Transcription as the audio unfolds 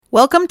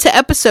Welcome to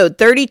episode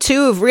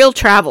 32 of Real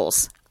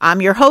Travels.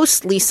 I'm your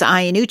host, Lisa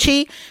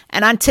Iannucci,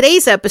 and on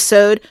today's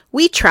episode,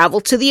 we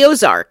travel to the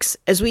Ozarks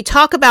as we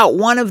talk about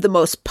one of the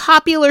most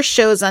popular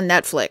shows on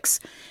Netflix.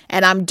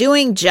 And I'm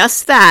doing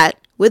just that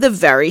with a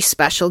very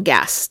special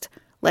guest.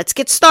 Let's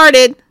get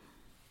started.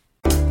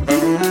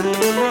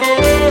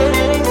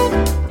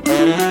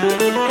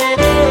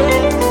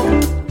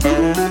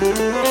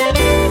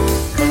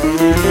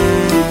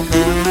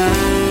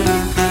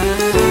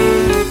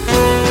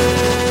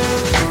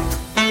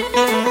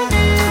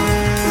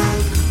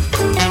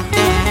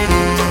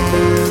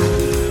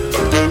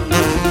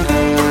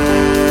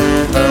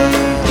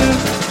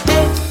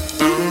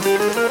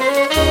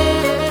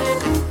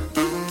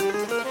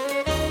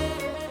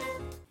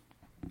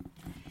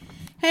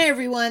 Hey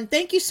everyone,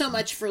 thank you so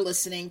much for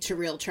listening to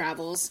Real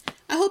Travels.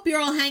 I hope you're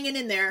all hanging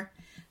in there.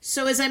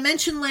 So as I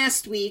mentioned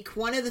last week,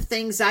 one of the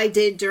things I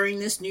did during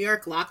this New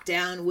York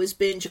lockdown was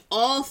binge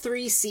all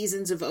 3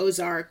 seasons of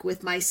Ozark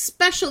with my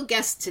special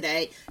guest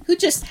today, who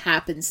just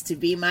happens to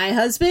be my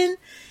husband.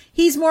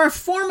 He's more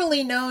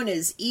formally known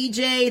as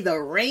EJ the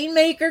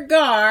Rainmaker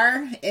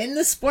Gar in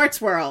the sports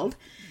world.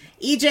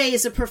 EJ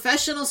is a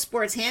professional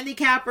sports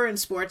handicapper and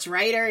sports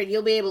writer, and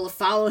you'll be able to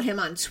follow him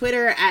on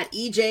Twitter at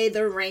EJ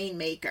the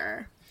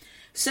Rainmaker.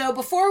 So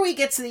before we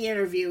get to the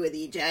interview with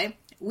EJ,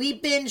 we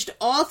binged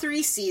all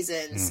 3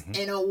 seasons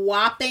in a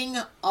whopping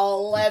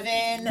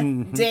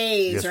 11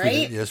 days,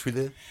 right? Yes, we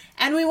did.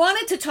 And we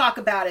wanted to talk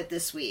about it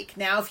this week.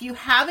 Now, if you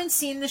haven't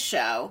seen the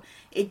show,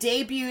 it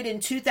debuted in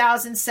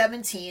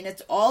 2017.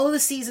 All of the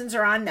seasons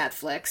are on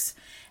Netflix.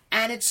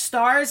 And it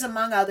stars,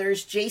 among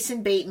others,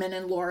 Jason Bateman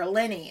and Laura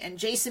Linney. And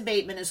Jason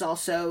Bateman is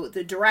also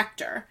the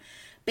director.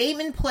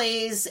 Bateman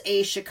plays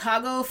a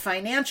Chicago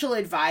financial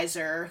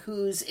advisor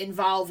who's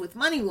involved with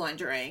money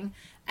laundering.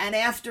 And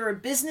after a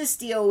business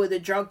deal with a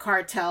drug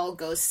cartel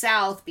goes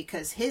south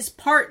because his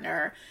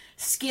partner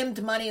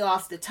skimmed money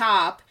off the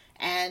top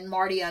and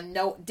Marty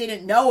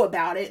didn't know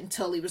about it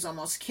until he was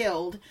almost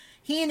killed,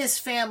 he and his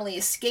family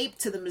escaped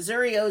to the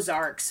Missouri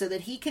Ozarks so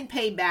that he can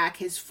pay back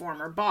his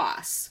former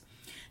boss.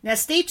 Now,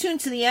 stay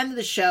tuned to the end of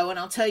the show, and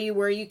I'll tell you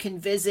where you can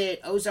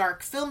visit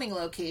Ozark filming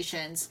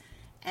locations,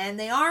 and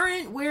they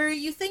aren't where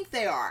you think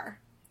they are.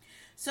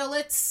 So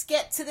let's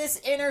get to this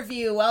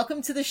interview.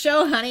 Welcome to the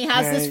show, honey.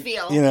 How's this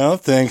feel?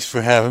 Thanks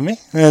for having me.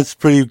 It's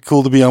pretty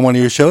cool to be on one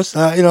of your shows.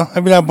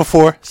 I've been out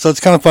before, so it's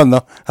kind of fun,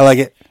 though. I like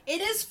it.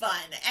 It is fun.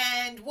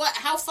 And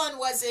how fun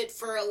was it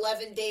for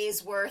 11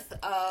 days worth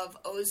of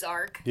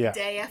Ozark,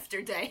 day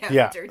after day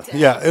after day?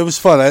 Yeah, it was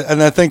fun.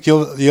 And I think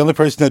the only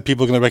person that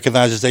people are going to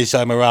recognize is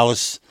Asai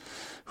Morales,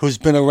 who's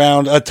been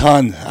around a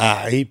ton.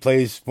 He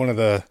plays one of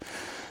the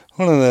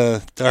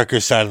darker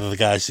side of the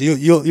guys.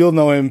 You'll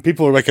know him.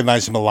 People will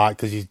recognize him a lot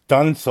because he's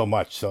done so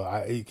much.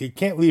 So you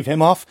can't leave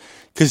him off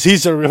because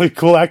he's a really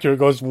cool actor who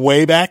goes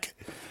way back.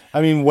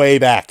 I mean, way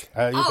back.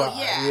 Yeah.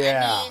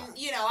 I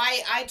mean,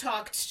 I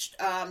talked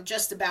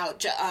just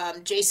about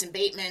Jason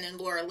Bateman and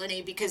Laura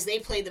Linney because they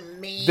play the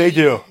main. They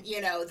do.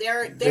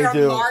 They're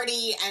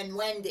Marty and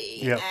Wendy.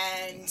 Yep.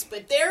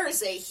 But there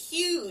is a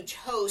huge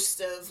host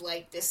of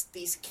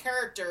these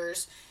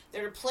characters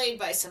that are played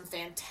by some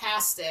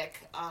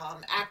fantastic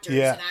actors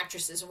and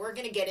actresses, and we're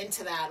going to get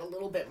into that a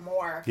little bit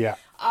more. Yeah.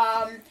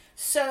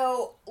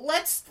 So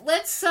let's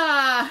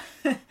talk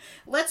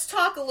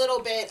a little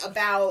bit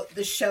about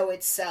the show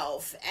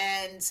itself.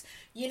 And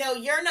you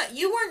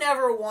were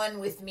never one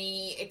with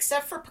me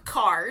except for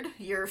Picard,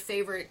 your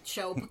favorite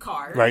show,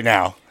 Picard. Right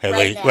now,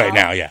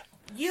 yeah.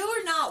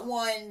 You're not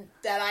one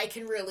that I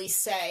can really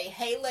say,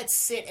 hey, let's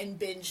sit and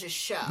binge a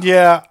show.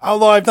 Yeah,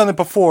 although I've done it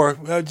before.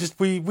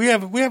 We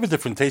have a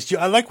different taste.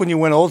 I like when you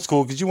went old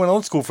school because you went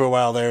old school for a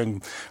while there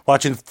and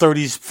watching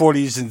 30s,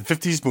 40s, and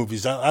 50s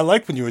movies. I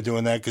like when you were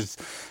doing that because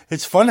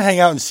it's fun to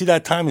hang out and see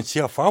that time and see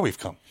how far we've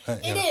come.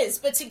 It is,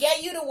 but to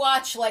get you to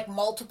watch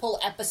multiple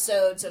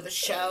episodes of a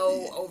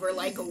show over a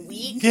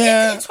week,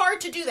 it's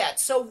hard to do that.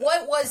 So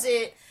what was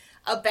it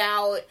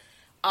about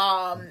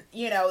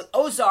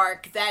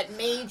Ozark that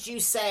made you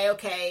say,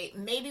 okay,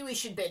 maybe we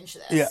should binge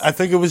this? Yeah, I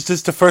think it was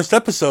just the first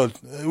episode.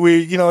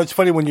 It's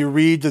funny when you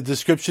read the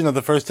description of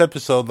the first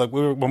episode,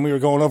 when we were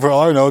going over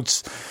all our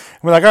notes,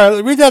 we're like, all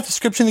right, read that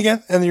description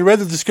again. And you read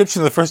the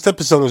description of the first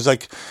episode. It was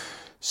like,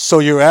 so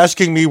you're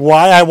asking me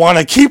why I want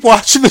to keep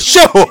watching the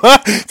show?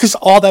 Because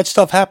all that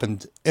stuff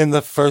happened in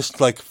the first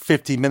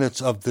 50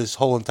 minutes of this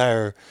whole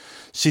entire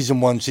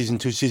Season 1, Season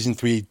 2, Season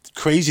 3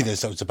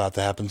 craziness that was about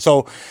to happen.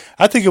 So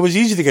I think it was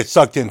easy to get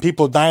sucked in.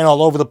 People dying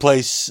all over the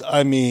place.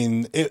 I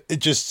mean, it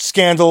just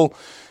scandal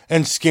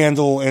and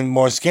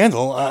more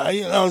scandal.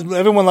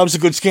 Everyone loves a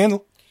good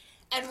scandal.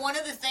 And one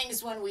of the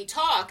things when we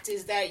talked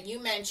is that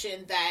you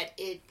mentioned that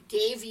it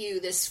gave you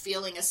this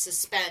feeling of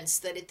suspense,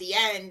 that at the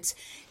end,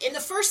 in the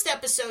first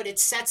episode, it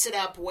sets it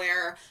up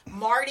where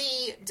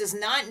Marty does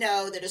not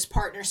know that his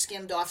partner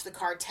skimmed off the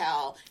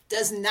cartel,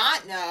 does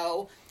not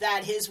know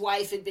that his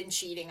wife had been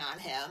cheating on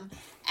him,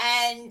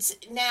 and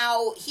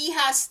now he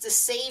has to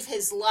save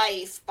his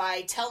life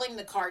by telling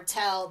the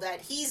cartel that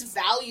he's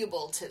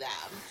valuable to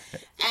them.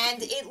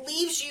 And it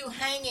leaves you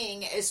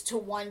hanging as to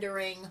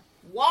wondering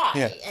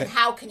why and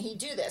how can he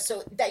do this.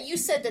 So that you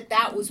said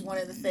that was one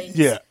of the things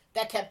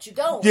that kept you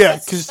going. Yeah,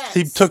 because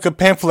he took a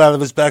pamphlet out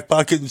of his back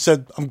pocket and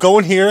said, I'm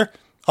going here.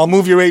 I'll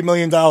move your $8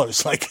 million.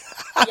 Like,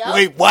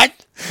 wait, what?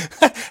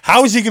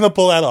 How is he going to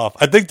pull that off?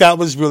 I think that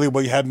was really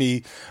what had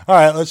me, all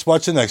right, let's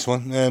watch the next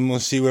one, and we'll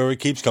see where it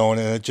keeps going.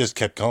 And it just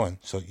kept going.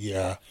 So,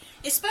 yeah.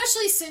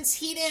 Especially since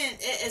he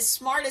didn't, as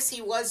smart as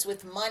he was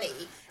with money,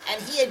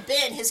 and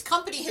his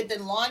company had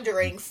been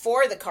laundering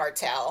for the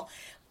cartel,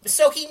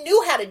 so he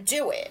knew how to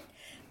do it.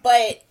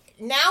 But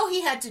now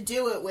he had to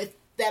do it with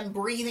them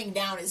breathing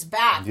down his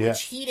back,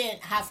 which he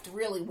didn't have to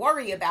really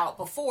worry about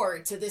before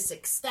to this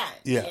extent.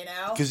 Yeah, you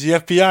know, because the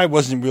FBI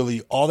wasn't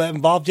really all that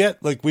involved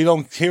yet. Like, we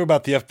don't hear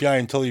about the FBI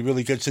until he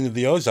really gets into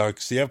the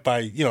Ozarks. The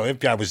FBI,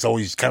 FBI was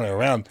always kind of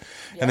around,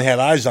 and they had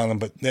eyes on him.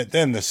 But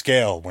then the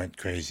scale went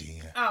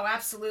crazy. Oh,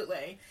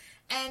 absolutely.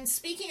 And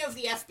speaking of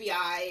the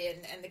FBI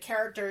and the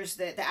characters,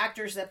 the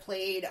actors that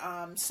played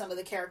some of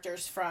the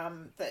characters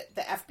from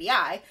the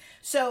FBI,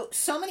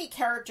 so many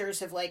characters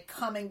have like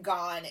come and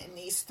gone in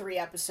these 3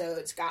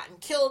 episodes, gotten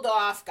killed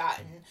off,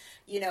 gotten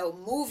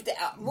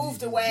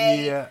moved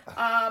away.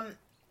 Yeah.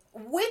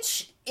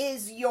 Which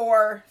is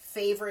your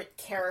favorite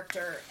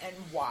character and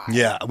why?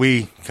 Yeah,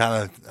 we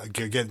kind of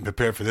getting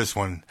prepared for this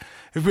one.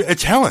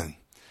 It's Helen.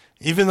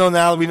 Even though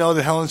now we know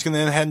that Helen's going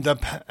to end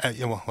up,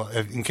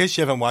 in case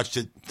you haven't watched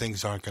it,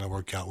 things aren't going to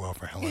work out well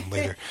for Helen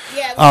later.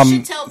 We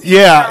should tell people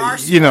there are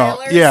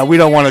spoilers we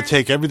don't want to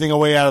take everything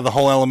away out of the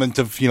whole element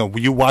of,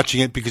 you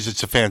watching it because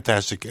it's a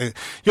fantastic,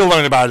 you'll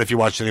learn about it if you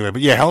watch it anyway.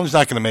 But yeah, Helen's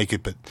not going to make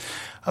it. But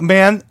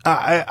man,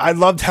 I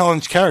loved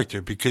Helen's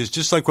character because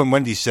just like when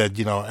Wendy said,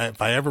 if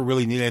I ever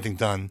really need anything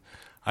done,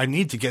 I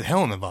need to get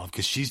Helen involved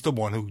because she's the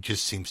one who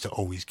just seems to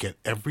always get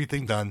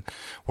everything done.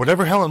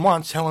 Whatever Helen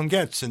wants, Helen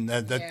gets. And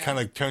that kind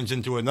of turns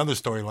into another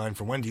storyline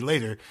for Wendy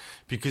later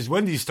because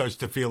Wendy starts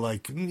to feel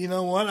like, you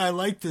know what, I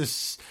like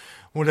this.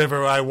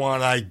 Whatever I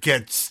want, I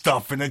get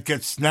stuff. And it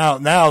gets now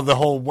the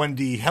whole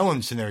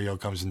Wendy-Helen scenario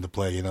comes into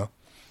play,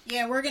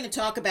 Yeah, we're going to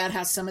talk about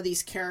how some of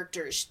these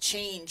characters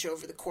change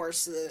over the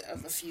course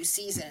of a few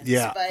seasons.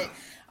 Yeah. But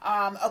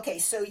okay,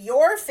 so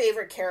your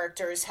favorite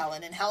character is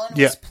Helen, and Helen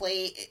is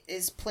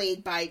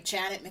played by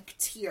Janet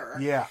McTeer.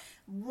 Yeah.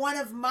 One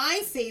of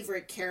my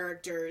favorite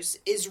characters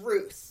is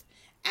Ruth,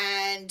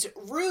 and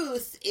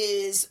Ruth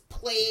is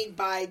played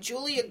by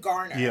Julia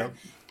Garner. Yep.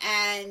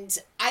 And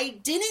I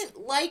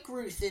didn't like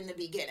Ruth in the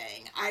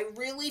beginning. I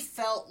really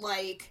felt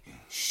like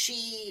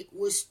she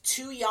was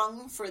too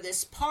young for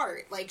this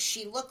part. Like,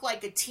 she looked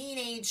like a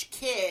teenage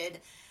kid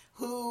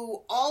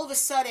who all of a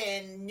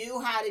sudden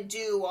knew how to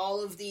do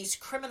all of these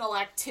criminal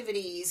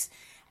activities.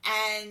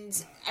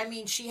 And, I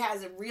mean, she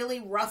has a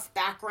really rough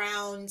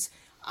background.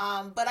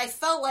 But I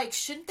felt like,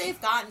 shouldn't they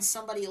have gotten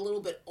somebody a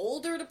little bit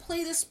older to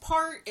play this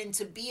part and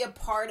to be a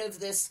part of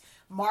this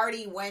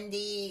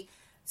Marty-Wendy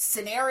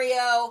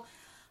scenario?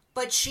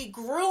 But she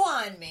grew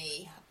on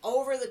me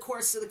over the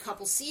course of the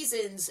couple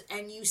seasons,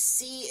 and you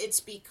see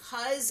it's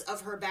because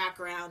of her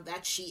background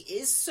that she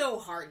is so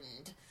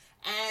hardened.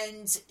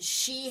 And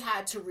she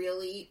had to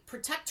really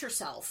protect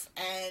herself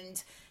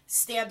and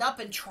stand up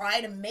and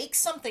try to make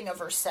something of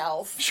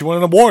herself. She won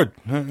an award.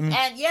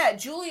 And yeah,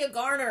 Julia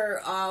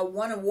Garner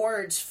won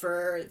awards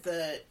for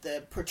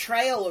the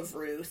portrayal of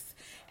Ruth.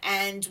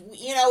 And,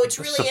 it's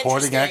really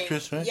supporting interesting.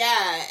 Actress, right?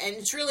 Yeah, and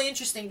it's really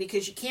interesting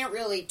because you can't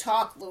really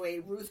talk the way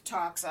Ruth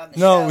talks on the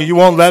show. No, you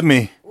won't let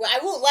me. Well, I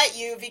won't let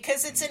you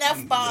because it's an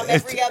F-bomb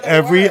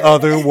every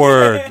other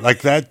word.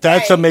 Like that's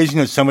right. Amazing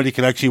that somebody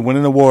could actually win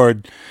an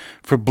award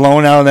for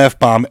blowing out an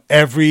F-bomb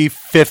every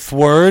 5th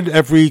word,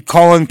 every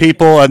calling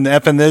people an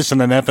F and this and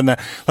an F and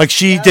that. Like,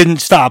 she didn't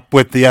stop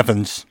with the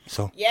F-ins.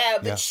 So, yeah,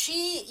 but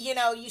she,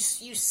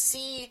 you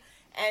see...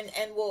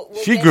 And we'll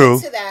she get grew.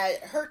 into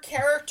that. Her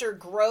character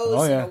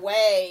grows in a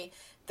way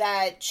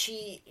that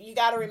you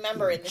got to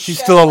remember in the show. She's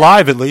still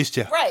alive, at least,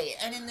 yeah. Right,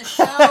 and in the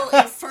show,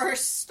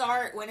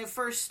 when it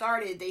first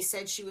started, they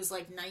said she was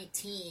like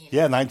 19.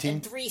 Yeah, 19.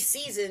 And 3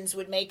 seasons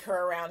would make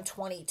her around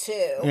 22.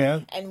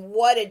 Yeah. And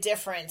what a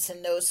difference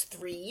in those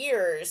 3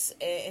 years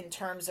in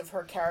terms of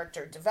her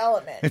character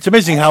development. It's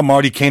amazing how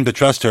Marty came to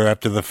trust her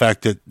after the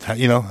fact that,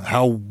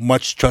 how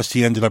much trust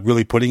he ended up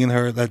really putting in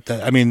her.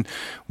 I mean,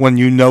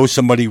 when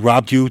somebody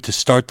robbed you to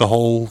start the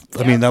whole,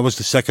 I mean, that was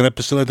the 2nd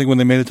episode, I think, when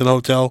they made it to the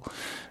hotel.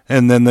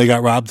 And then they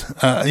got robbed,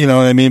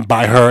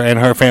 by her and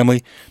her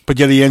family. But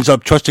yet he ends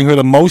up trusting her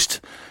the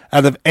most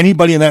out of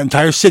anybody in that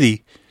entire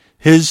city.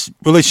 His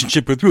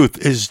relationship with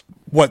Ruth is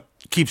what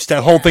keeps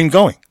that whole thing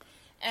going.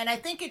 And I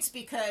think it's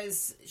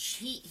because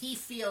he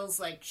feels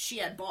like she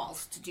had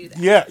balls to do that.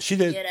 Yeah, she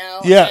did.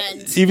 Yeah,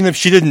 and even if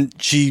she didn't,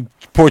 she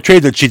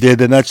portrayed that she did,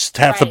 and that's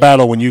half the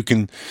battle when you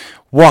can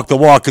walk the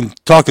walk and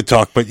talk the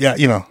talk. But yeah,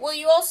 Well,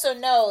 you also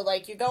know,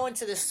 like, you go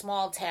into this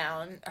small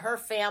town, her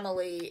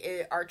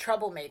family are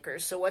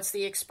troublemakers. So what's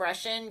the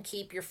expression?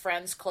 Keep your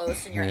friends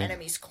close and your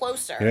enemies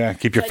closer. Yeah,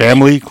 keep your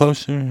family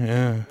closer.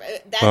 Yeah.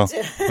 That's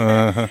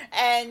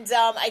And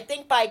I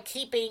think by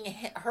keeping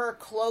her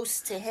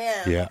close to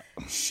him,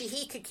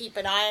 he could keep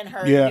an eye on her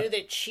and knew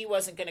that she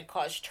wasn't going to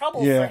cause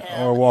trouble for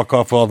him. Or walk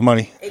off with all the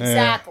money.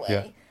 Exactly.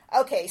 Yeah.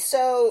 Okay,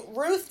 so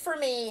Ruth for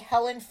me,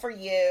 Helen for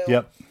you.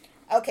 Yep.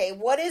 Okay,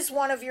 what is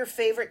one of your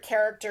favorite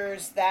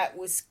characters that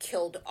was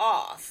killed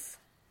off?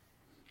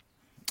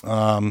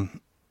 And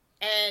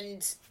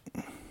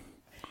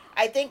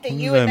I think that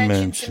you had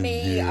mentioned to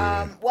me,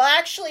 well,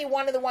 actually,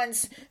 one of the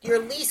ones, your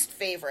least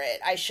favorite,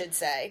 I should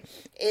say,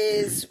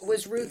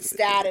 was Ruth's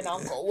dad and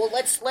uncle. Well,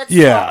 let's talk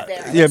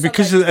there. Yeah,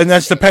 because, and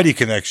that's the petty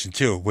connection,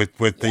 too, with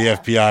the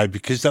FBI,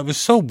 because that was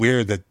so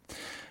weird that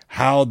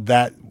how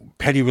that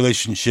petty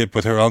relationship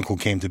with her uncle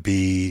came to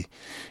be.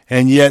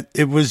 And yet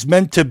it was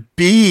meant to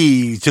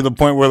be to the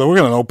point where we're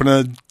going to open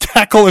a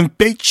tackle and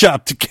bait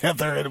shop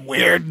together and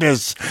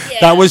weirdness. Yeah.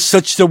 That was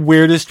such the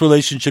weirdest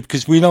relationship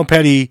because we know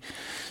Petty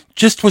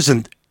just was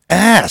an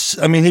ass.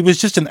 I mean, he was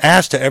just an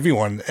ass to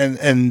everyone.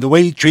 And the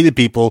way he treated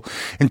people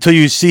until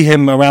you see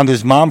him around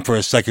his mom for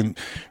a second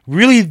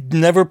really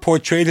never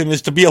portrayed him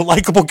as to be a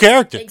likable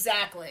character.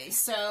 Exactly.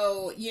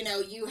 So,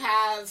 you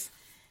have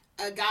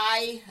a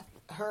guy,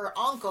 her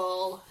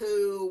uncle,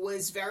 who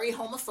was very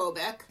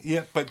homophobic.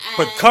 Yeah, but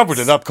covered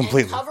it up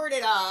completely. Covered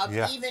it up,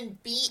 even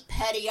beat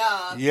Petty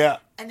up. Yeah.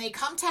 And they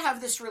come to have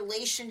this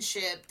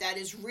relationship that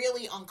is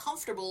really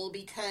uncomfortable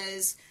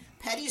because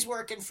Petty's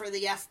working for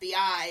the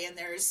FBI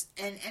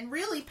and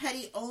really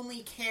Petty only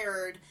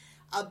cared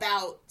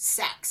about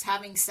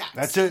having sex.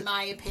 That's it. In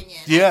my opinion.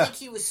 Yeah. I think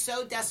he was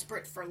so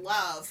desperate for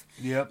love.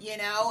 Yep.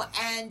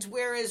 And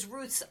whereas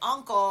Ruth's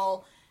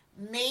uncle,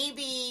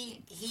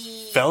 maybe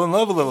he fell in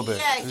love a little bit.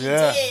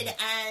 Yeah, he did.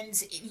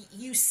 And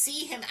you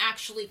see him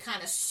actually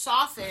kind of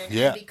soften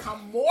and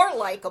become more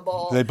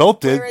likable. They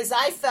both did. Whereas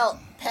I felt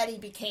Petty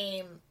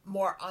became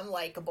more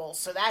unlikable.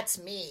 So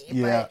that's me.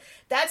 Yeah. But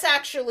that's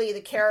actually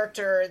the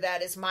character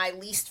that is my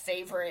least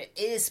favorite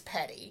is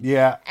Petty.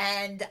 Yeah.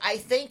 And I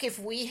think if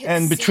we had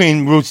And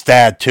between Ruth's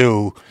dad,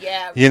 too.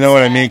 Yeah. You know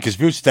what I mean? Because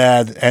Ruth's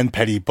dad and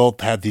Petty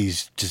both had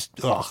these just,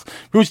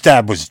 Ruth's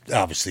dad was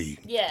obviously,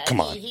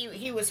 come on.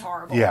 He was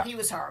horrible. Yeah. He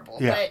was horrible.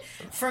 Yeah.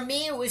 But for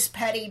me, it was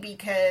Petty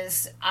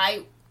because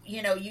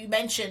you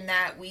mentioned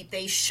that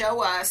they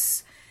show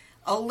us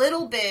a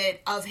little bit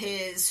of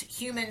his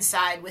human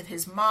side with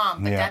his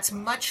mom, but that's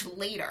much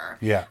later.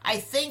 Yeah. I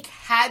think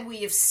had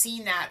we have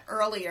seen that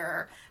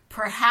earlier,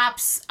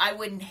 perhaps I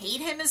wouldn't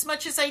hate him as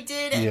much as I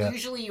did. And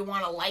usually you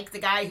want to like the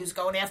guy who's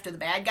going after the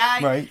bad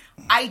guy. Right.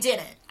 I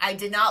didn't. I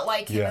did not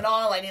like him at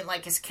all. I didn't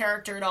like his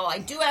character at all. I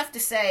do have to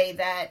say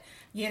that,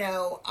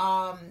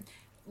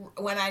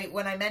 when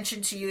I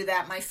mentioned to you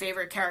that my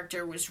favorite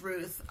character was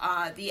Ruth,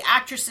 the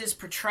actress's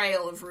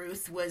portrayal of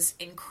Ruth was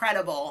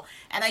incredible.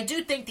 And I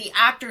do think the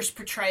actor's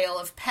portrayal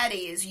of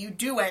Petty is you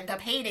do end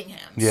up hating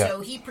him. Yeah.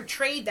 So he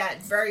portrayed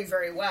that very,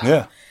 very well.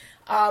 Yeah.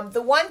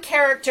 The one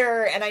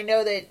character, and I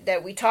know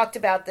that we talked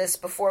about this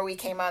before we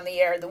came on the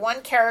air, the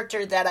one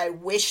character that I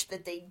wish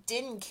that they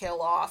didn't kill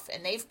off,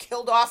 and they've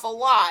killed off a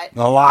lot.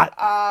 A lot?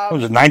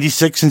 What was it,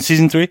 96 in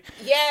season 3?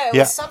 Yeah, it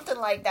was something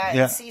like that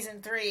in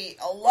season 3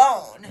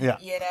 alone. Yeah.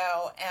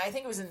 And I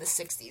think it was in the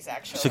 60s,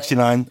 actually.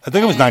 69. I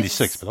think it was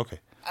 96, but okay.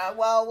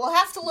 Well, we'll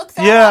have to look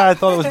that up. I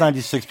thought it was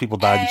 96 people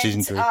died in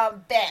season 3.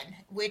 Ben,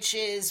 which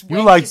is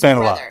you liked Ben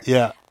brother. A lot,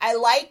 yeah. I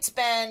liked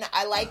Ben.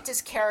 I liked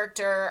his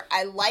character.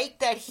 I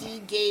liked that he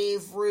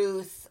gave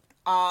Ruth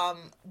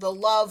the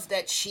love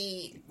that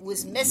she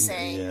was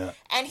missing,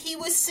 and he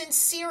was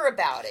sincere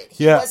about it.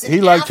 He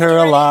liked her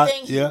a lot.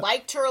 He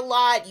liked her a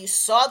lot. You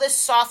saw the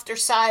softer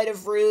side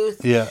of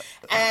Ruth. Yeah,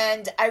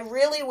 and I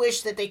really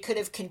wish that they could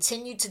have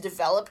continued to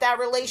develop that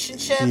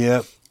relationship.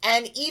 Yep.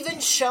 And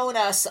even shown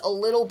us a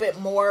little bit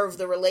more of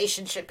the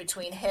relationship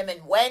between him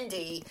and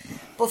Wendy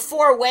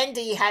before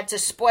Wendy had to,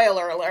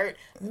 spoiler alert,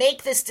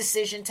 make this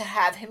decision to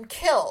have him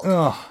killed.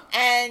 Ugh.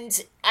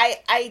 And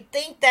I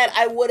think that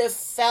I would have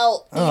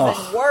felt even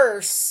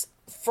worse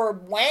for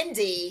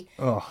Wendy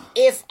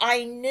if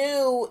I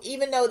knew,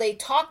 even though they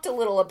talked a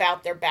little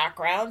about their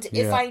background,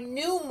 if I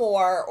knew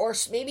more, or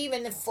maybe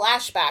even in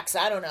flashbacks,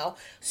 I don't know,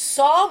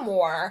 saw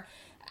more.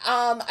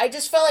 I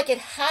just felt like it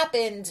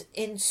happened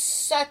in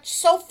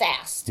so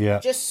fast,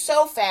 just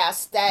so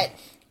fast that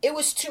it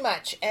was too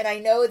much. And I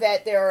know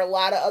that there are a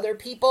lot of other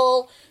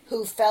people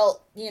who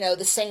felt,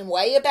 the same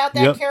way about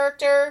that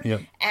character.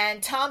 Yep.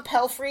 And Tom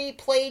Pelphrey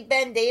played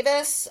Ben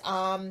Davis.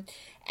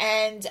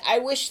 And I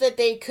wish that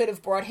they could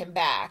have brought him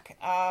back.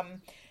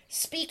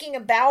 Speaking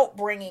about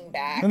bringing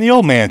back, and the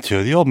old man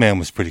too. The old man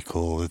was pretty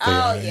cool.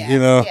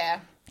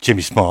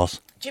 Jimmy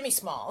Smalls. Jimmy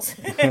Smalls.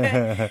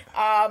 A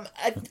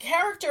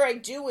character I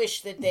do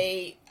wish that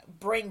they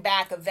bring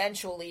back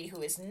eventually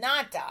who has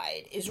not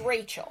died is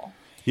Rachel.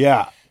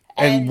 Yeah.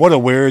 And what a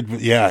weird...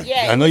 Yeah,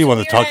 I know you want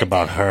to talk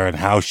about her and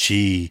how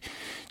she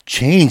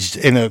changed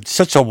in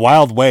such a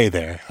wild way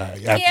there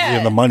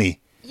in the money.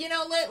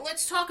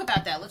 let's talk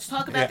about that. Let's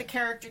talk about the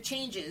character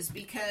changes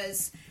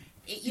because,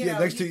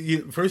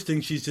 first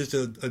thing, she's just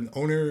an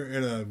owner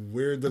in a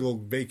weird little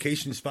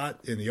vacation spot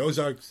in the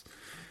Ozarks.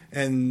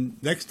 And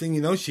next thing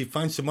you know, she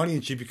finds some money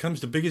and she becomes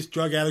the biggest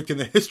drug addict in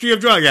the history of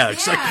drug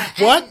addicts. Yeah, like,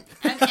 what?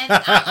 And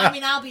I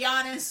mean, I'll be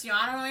honest,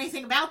 I don't know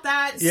anything about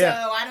that, so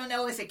I don't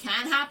know if it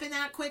can happen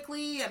that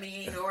quickly. I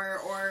mean,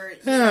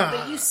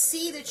 but you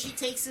see that she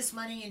takes this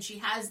money and she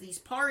has these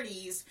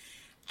parties,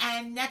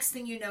 and next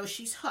thing you know,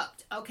 she's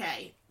hooked.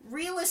 Okay,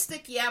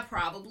 realistic, yeah,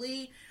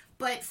 probably.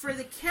 But for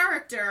the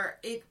character,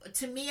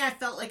 to me, I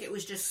felt like it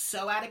was just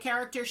so out of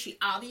character. She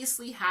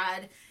obviously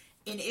had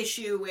an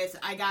issue with,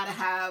 I gotta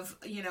have,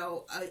 a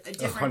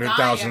different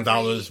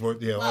 $100,000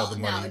 worth, all the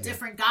money. No, a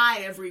different guy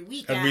every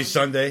weekend. Every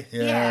Sunday.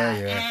 Yeah.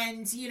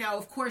 And,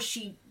 of course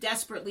she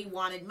desperately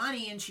wanted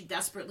money and she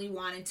desperately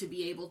wanted to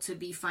be able to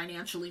be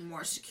financially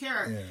more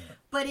secure. Yeah.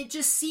 But it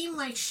just seemed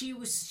like she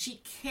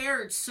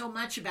cared so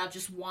much about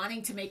just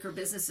wanting to make her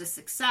business a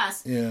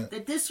success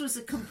that this was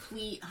a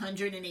complete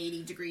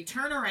 180-degree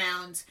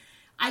turnaround.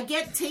 I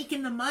get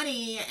taking the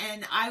money,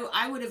 and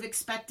I would have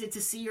expected to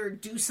see her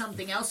do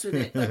something else with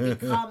it, but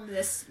become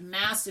this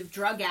massive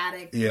drug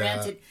addict. Yeah.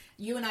 Granted,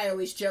 you and I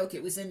always joke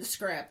it was in the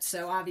script,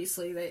 so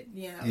obviously that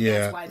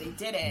that's why they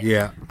did it.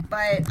 Yeah.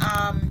 But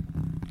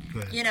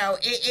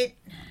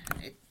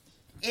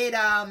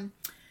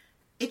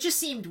it just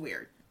seemed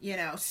weird,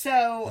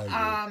 So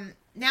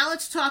now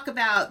let's talk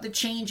about the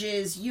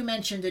changes. You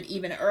mentioned it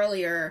even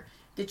earlier,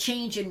 the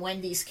change in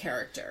Wendy's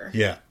character.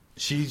 Yeah.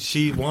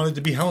 She wanted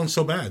to be Helen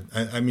so bad.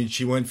 I mean,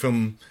 she went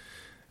from,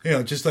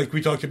 just like we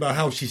talked about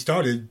how she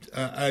started.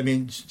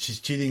 She's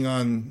cheating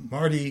on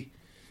Marty,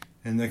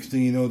 and next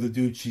thing you know, the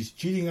dude she's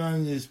cheating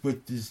on is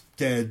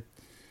dead.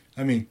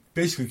 I mean,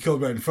 basically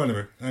killed right in front of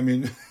her. I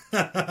mean,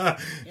 and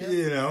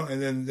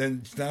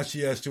then now she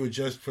has to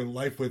adjust for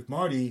life with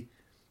Marty,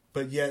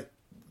 but yet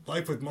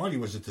life with Marty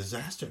was a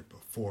disaster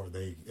before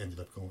they ended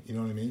up going. You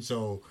know what I mean?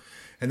 So,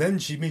 and then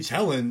she meets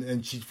Helen,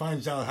 and she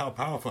finds out how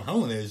powerful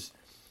Helen is.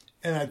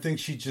 And I think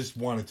she just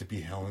wanted to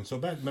be Helen so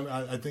bad.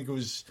 I think it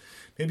was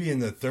maybe in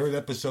the third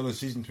episode of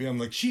season 3. I'm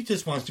like, she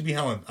just wants to be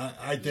Helen.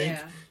 I think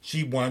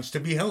she wants to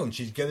be Helen.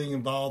 She's getting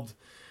involved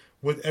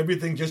with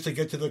everything just to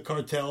get to the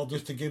cartel,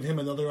 just to give him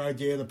another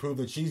idea to prove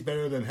that she's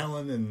better than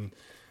Helen. And,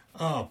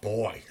 oh,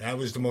 boy, that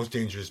was the most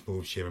dangerous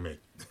move she ever made.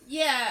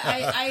 Yeah,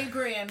 I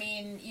agree. I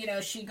mean,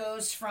 she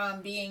goes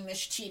from being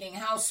this cheating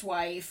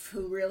housewife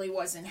who really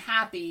wasn't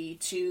happy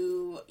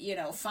to,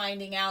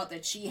 finding out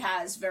that she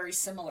has very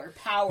similar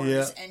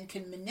powers and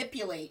can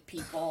manipulate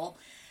people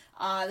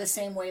the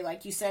same way,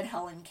 like you said,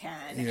 Helen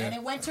can. Yeah. And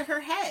it went to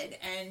her head.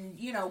 And,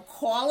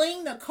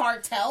 calling the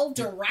cartel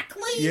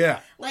directly? Yeah.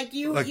 Like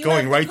you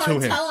going right to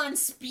him. Cartel on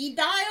speed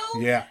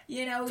dial? Yeah.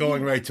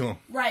 Going right to him.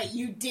 Right.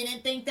 You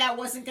didn't think that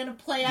wasn't going to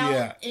play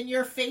out in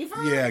your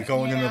favor? Yeah,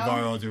 going in the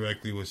viral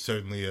directly was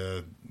certainly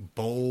a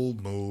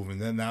bold move.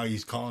 And then now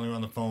he's calling her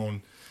on the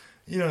phone.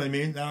 You know what I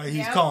mean? Now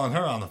he's calling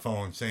her on the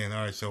phone saying,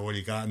 all right, so what do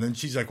you got? And then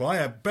she's like, well, I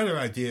have better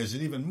ideas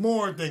and even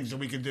more things that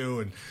we can do.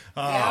 And,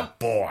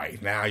 boy,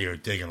 now you're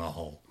digging a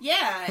hole.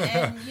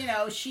 Yeah,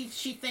 and, she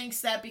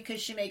thinks that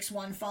because she makes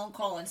one phone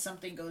call and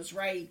something goes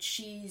right,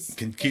 she's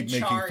can keep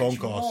making phone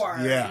calls. More,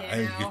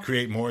 and you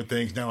create more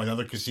things. Now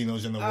another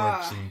casino's in the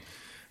works. And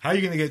how are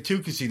you going to get 2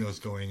 casinos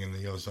going in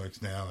the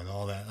Ozarks now and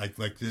all that?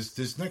 Like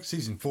this next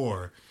season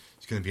 4...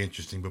 It's going to be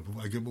interesting, but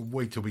we'll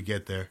wait till we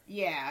get there.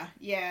 Yeah,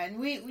 and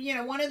we,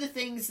 one of the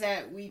things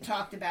that we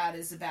talked about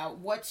is about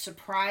what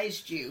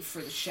surprised you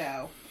for the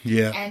show.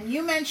 Yeah. And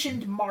you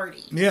mentioned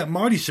Marty. Yeah,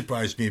 Marty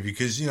surprised me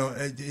because,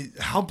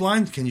 how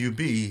blind can you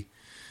be?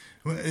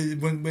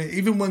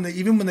 Even when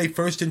they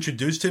first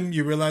introduced him,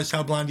 you realize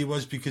how blind he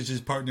was because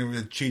his partner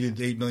had cheated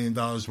 $8 million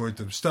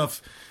worth of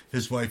stuff.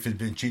 His wife had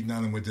been cheating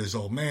on him with this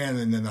old man,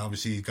 and then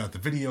obviously he got the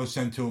video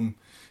sent to him.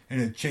 And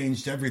it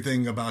changed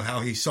everything about how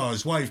he saw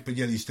his wife, but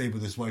yet he stayed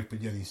with his wife,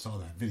 but yet he saw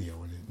that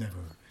video, and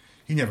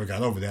he never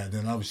got over that. And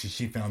then obviously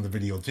she found the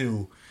video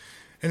too,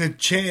 and it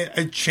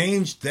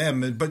changed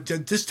them. But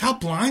just how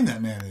blind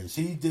that man is.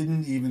 He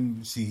didn't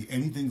even see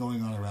anything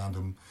going on around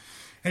him,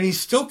 and he's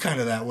still kind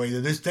of that way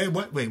to this day.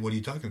 Wait, what are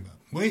you talking about?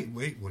 Wait,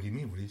 what do you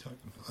mean? What are you talking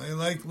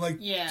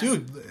about?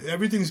 Dude,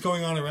 everything's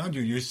going on around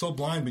you. You're so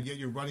blind, but yet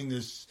you're running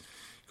this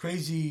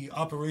crazy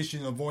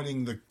operation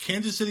avoiding the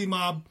Kansas City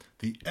mob,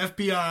 the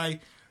FBI,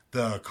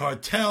 the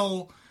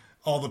cartel,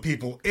 all the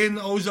people in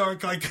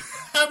Ozark. Like,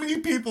 how many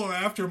people are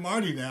after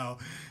Marty now?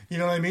 You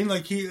know what I mean?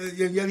 Like,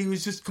 yet he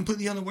was just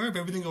completely unaware of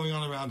everything going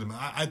on around him.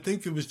 I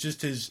think it was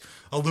just his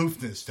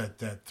aloofness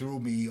that threw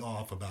me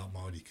off about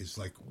Marty. Because,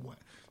 like, what?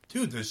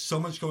 Dude, there's so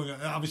much going on.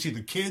 Obviously,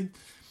 the kid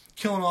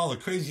killing all the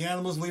crazy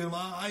animals, leaving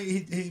them.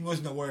 He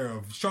wasn't aware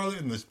of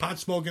Charlotte and this pot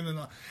smoking. And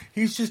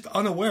he's just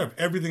unaware of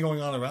everything going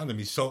on around him.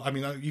 He's so,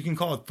 you can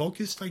call it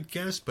focused, I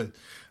guess, but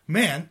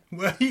man,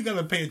 well, you got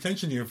to pay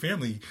attention to your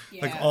family.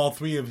 Yeah. Like all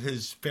 3 of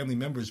his family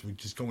members were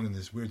just going in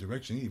this weird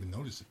direction. He didn't even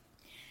notice it.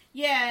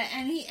 Yeah,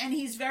 and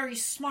he's very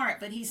smart,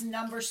 but he's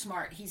number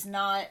smart. He's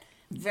not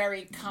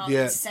very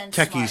common sense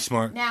techie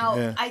smart.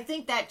 Now, I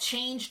think that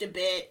changed a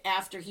bit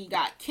after he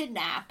got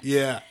kidnapped.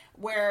 Yeah.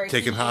 Where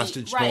taken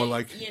hostage, more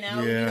like, you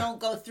don't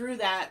go through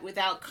that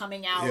without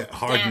coming out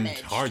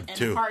damaged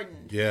and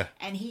hardened. Yeah,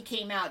 and he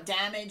came out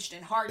damaged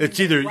and hardened. It's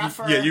either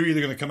rougher. You're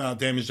either going to come out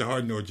damaged or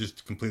hardened, or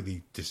just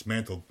completely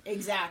dismantled.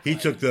 Exactly. He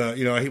took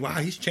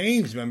he's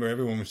changed. Remember,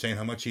 everyone was saying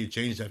how much he had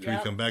changed after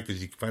he come back, because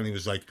he finally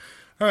was like,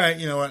 all right,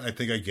 you know what? I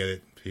think I get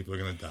it. People are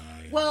going to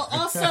die. Well,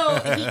 also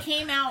he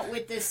came out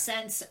with this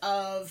sense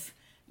of,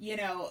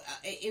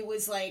 it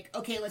was like,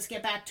 okay, let's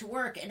get back to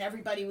work, and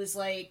everybody was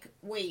like,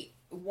 wait.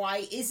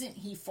 Why isn't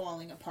he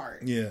falling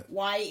apart? Yeah.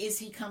 Why is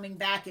he coming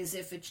back as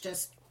if it's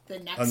just the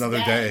next another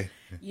day?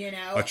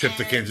 A trip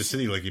to Kansas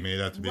City, like he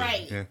made out to be.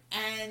 Right. Yeah.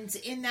 And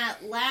in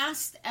that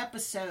last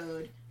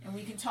episode, and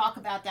we can talk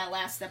about that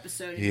last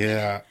episode.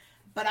 Yeah.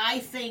 But I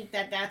think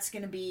that that's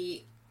going to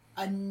be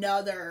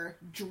another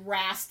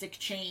drastic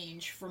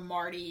change for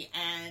Marty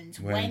and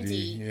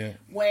Wendy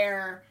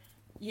where,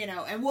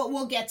 and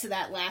we'll get to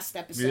that last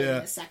episode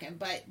in a second.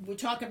 But we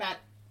talk about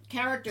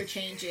character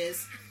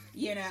changes.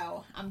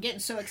 I'm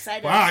getting so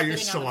excited. Wow, your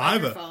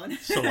saliva.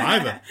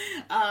 Saliva.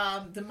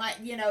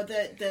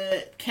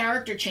 The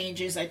character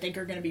changes I think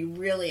are going to be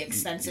really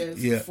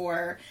extensive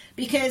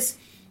because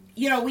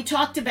we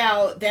talked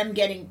about them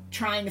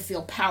trying to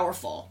feel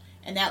powerful,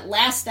 and that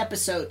last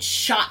episode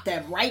shot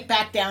them right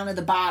back down to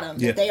the bottom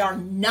that they are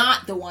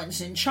not the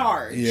ones in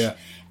charge. Yeah.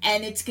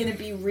 And it's going to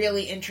be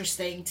really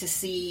interesting to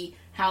see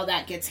how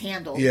that gets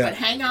handled. Yeah. But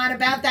hang on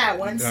about that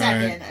one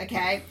second,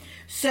 okay?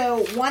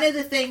 So one of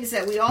the things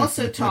that we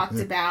also talked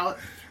about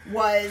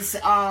was,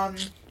 how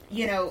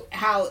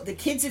the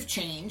kids have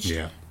changed.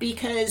 Yeah.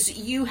 Because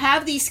you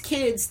have these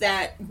kids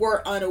that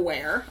were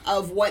unaware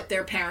of what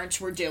their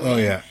parents were doing. Oh,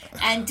 yeah.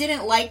 And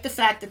didn't like the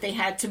fact that they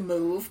had to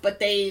move, but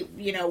they,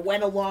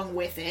 went along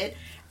with it.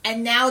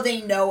 And now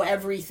they know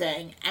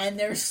everything. And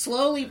they're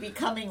slowly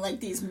becoming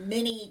like these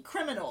mini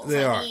criminals.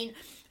 They are.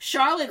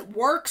 Charlotte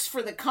works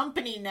for the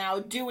company now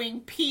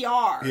doing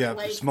PR. Yeah,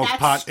 like, smokes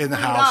pot in the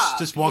house. Up,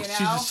 just walks.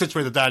 She just sits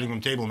right at the dining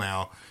room table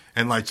now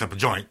and lights up a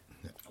joint.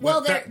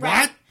 Well,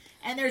 what?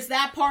 And there's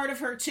that part of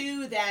her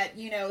too that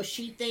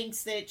she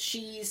thinks that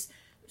she's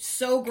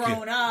so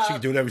grown up. She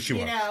can do whatever she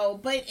wants.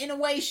 But in a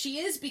way she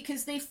is,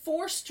 because they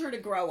forced her to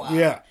grow up.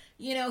 Yeah.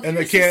 And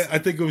they can't. I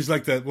think it was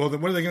like that. Well,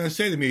 what are they going to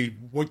say to me?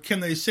 What can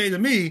they say to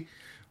me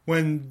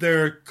when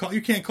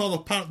you can't call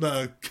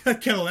the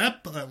kettle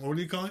that? What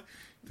do you call it?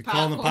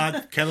 Calling the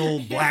pot kettle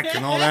black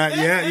and all that.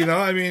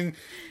 Yeah,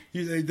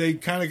 they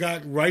kind of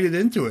got righted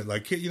into it.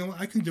 Like,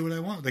 I can do what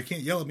I want. They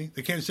can't yell at me.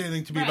 They can't say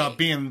anything to me about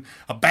being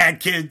a bad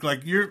kid.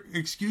 Like,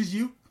 excuse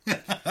you?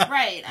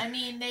 Right.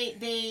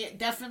 They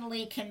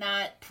definitely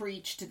cannot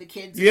preach to the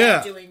kids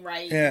about doing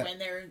right when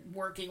they're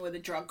working with a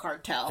drug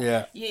cartel.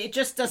 Yeah. It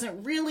just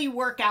doesn't really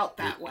work out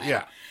that way.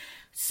 Yeah.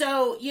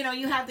 So,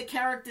 you have the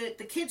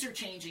kids are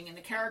changing, and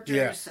the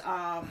characters,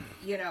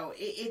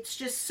 it's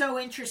just so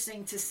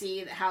interesting to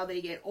see how they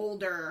get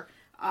older,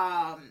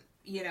 how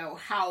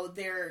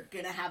they're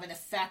going to have an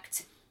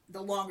effect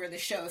the longer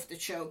if the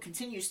show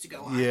continues to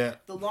go on. Yeah.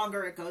 The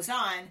longer it goes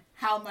on,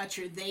 how much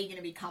are they going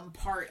to become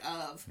part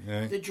of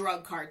the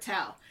drug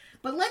cartel?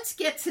 But let's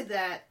get to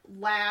that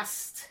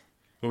last...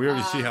 Well, we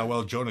already see how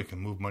well Jonah can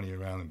move money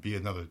around and be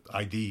another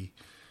ID.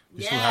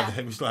 We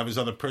still have his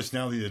other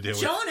personality to deal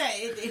with. Jonah,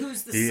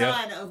 who's the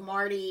son of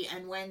Marty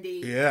and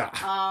Wendy. Yeah.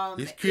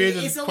 He's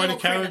created quite a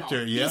character.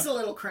 Criminal. Yeah. He's a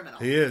little criminal.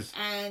 He is.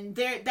 And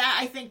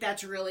I think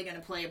that's really going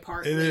to play a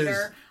part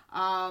later.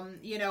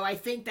 I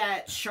think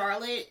that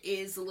Charlotte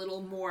is a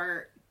little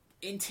more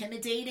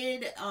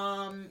intimidated,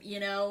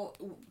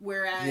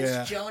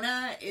 whereas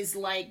Jonah is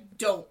like,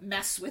 don't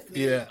mess with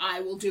me. Yeah.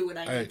 I will do what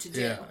I need to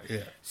do.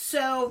 Yeah.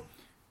 So,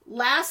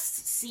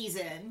 last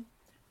season...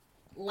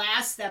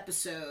 Last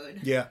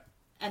episode. Yeah.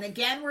 And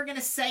again, we're going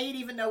to say it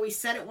even though we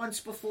said it once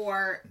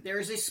before.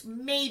 There's this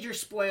major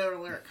spoiler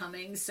alert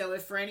coming. So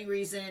if for any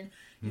reason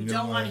you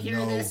don't want to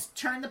hear this,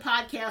 turn the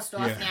podcast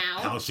off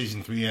now. How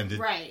season 3 ended.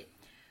 Right.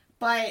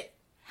 But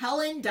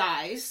Helen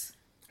dies.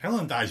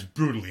 Helen dies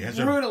brutally. Has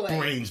her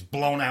brains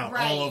blown out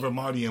all over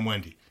Marty and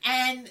Wendy.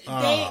 And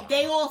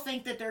they all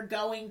think that they're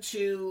going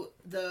to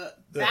the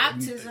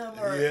baptism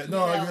or... Yeah,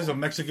 no, it was a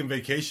Mexican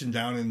vacation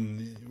down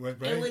in...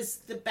 Right? It was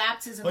the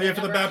baptism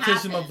for the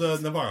baptism of the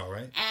Navarro,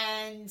 right?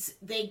 And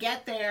they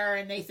get there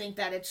and they think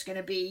that it's going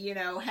to be,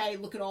 hey,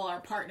 look at all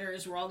our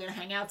partners. We're all going to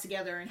hang out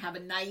together and have a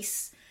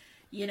nice,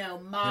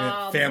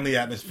 mob... family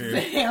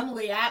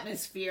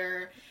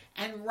atmosphere.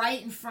 And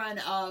right in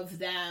front of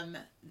them,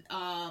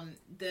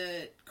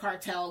 the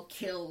cartel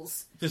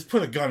kills... Just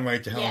put a gun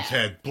right to Helen's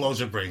head,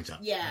 blows her brains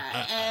out.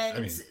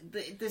 Yeah,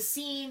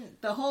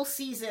 the whole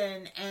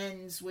season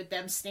ends with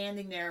them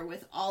standing there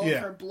with all of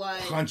her blood...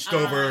 Hunched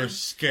over,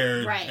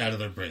 scared out of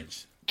their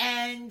brains.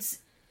 And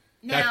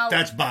now...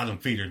 That's bottom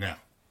feeder now.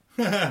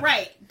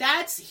 Right.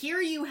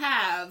 Here you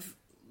have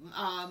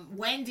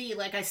Wendy,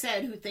 like I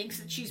said, who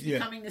thinks that she's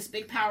becoming this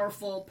big,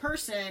 powerful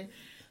person,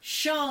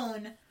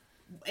 shown...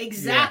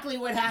 exactly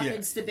what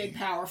happens to big,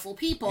 powerful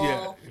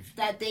people,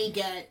 that they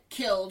get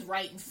killed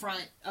right in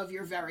front of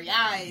your very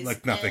eyes.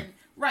 Like nothing. And,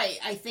 right.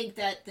 I think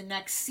that the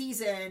next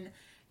season,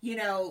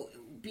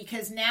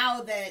 because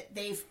now that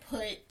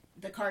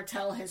the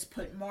cartel has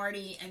put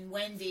Marty and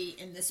Wendy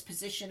in this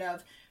position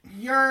of,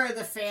 you're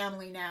the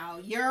family now,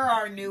 you're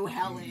our new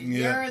Helen,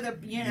 you're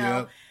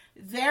the,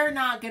 they're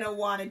not going to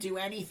want to do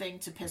anything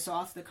to piss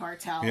off the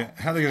cartel. Yeah,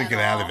 how are they going to get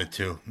out of it,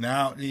 too?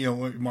 Now,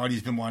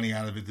 Marty's been wanting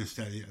out of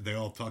it. They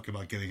all talk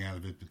about getting out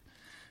of it. But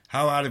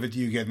how out of it do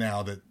you get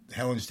now that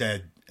Helen's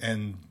dead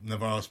and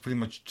Navarro's pretty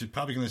much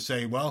probably going to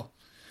say, well,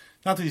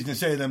 not that he's going to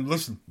say to them,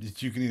 listen,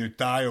 you can either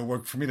die or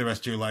work for me the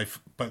rest of your life.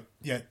 But,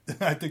 yeah,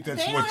 I think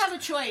that's They don't have a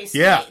choice.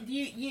 Yeah.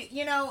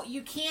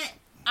 You can't...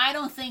 I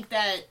don't think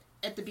that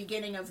at the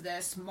beginning of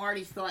this,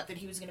 Marty thought that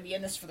he was going to be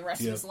in this for the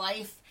rest of his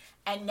life.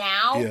 And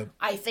now,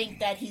 I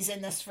think that he's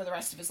in this for the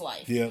rest of his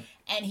life. Yep.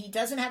 And he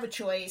doesn't have a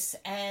choice.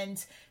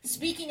 And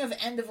speaking of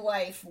end of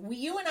life,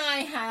 you and I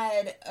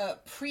had a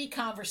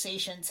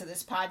pre-conversation to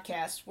this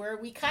podcast where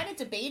we kind of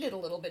debated a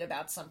little bit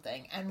about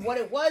something. And what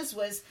it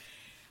was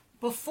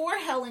before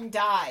Helen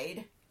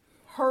died,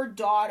 her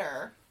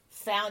daughter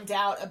found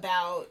out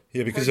about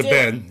because her of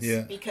Ben. doings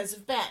Yeah. Because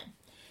of Ben.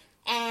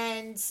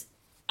 And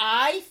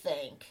I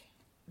think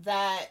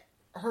that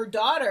her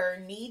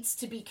daughter needs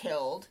to be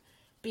killed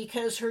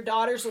because her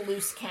daughter's a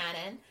loose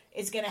cannon,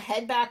 is going to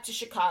head back to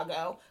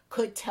Chicago,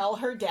 could tell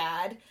her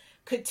dad,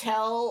 could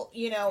tell,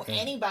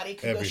 anybody,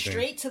 could go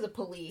straight to the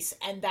police,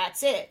 and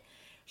that's it.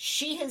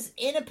 She is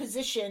in a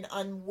position,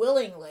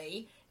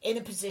 unwillingly,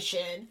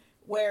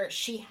 where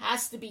she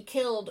has to be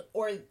killed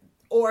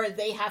or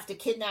they have to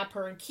kidnap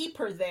her and keep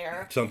her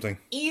there. Something.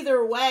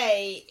 Either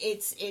way,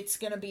 it's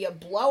going to be a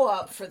blow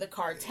up for the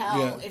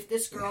cartel if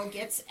this girl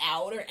gets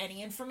out or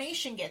any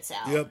information gets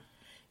out. Yep.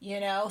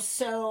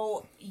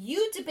 So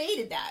you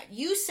debated that.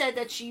 You said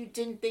that you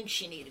didn't think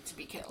she needed to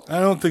be killed. I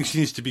don't think she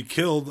needs to be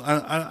killed.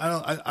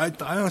 I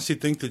honestly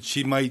think that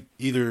she might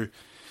either.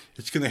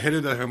 It's going to hit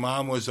her that her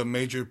mom was a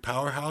major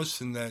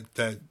powerhouse, and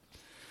that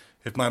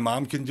if my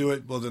mom can do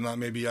it, well, then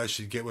maybe I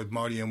should get with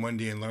Marty and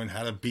Wendy and learn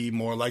how to be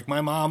more like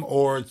my mom.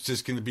 Or it's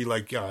just going to be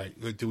like, all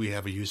right, do we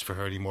have a use for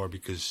her anymore?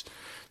 Because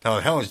now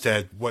that Helen's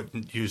dead,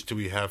 what use do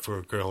we have for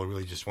a girl who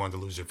really just wanted to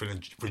lose her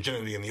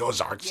virginity in the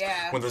Ozarks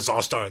when this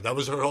all started? That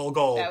was her whole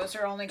goal. That was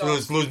her only goal.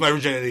 To lose my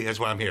virginity. That's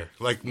why I'm here.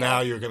 Now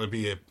you're going to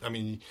be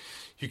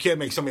you can't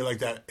make somebody like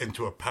that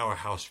into a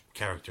powerhouse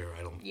character,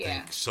 I don't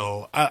think.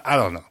 So, I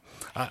don't know.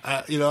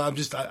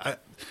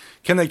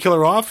 Can they kill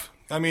her off?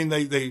 I mean,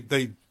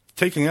 they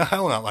taking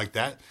Helen out like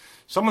that.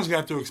 Someone's going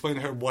to have to explain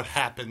to her what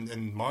happened,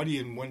 and Marty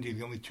and Wendy are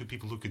the only two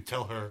people who could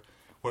tell her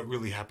what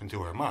really happened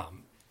to her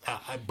mom.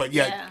 But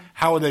yet,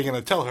 how are they going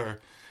to tell her,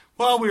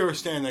 well, we were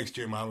staying next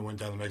to your mom, we went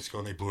down to Mexico,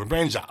 and they blew her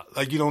brains out.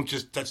 Like, you don't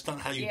that's not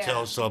how you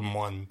tell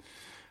someone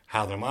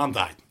how their mom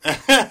died.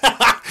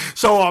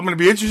 So I'm going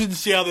to be interested to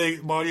see how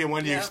Marty and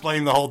Wendy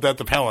explain the whole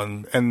death of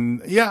Helen.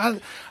 And I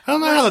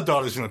don't know how the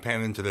daughter's going to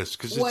pan into this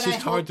because it's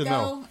just hard to know. What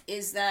I hope, though,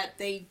 is that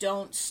they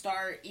don't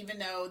start, even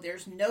though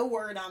there's no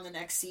word on the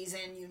next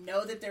season. You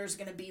know that there's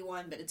going to be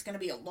one, but it's going to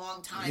be a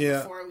long time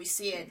before we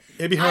see it.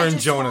 Maybe her and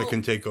Jonah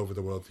can take over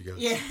the world together.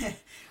 Yeah,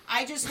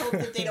 I just hope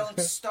that they don't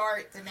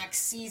start the next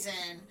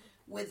season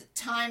with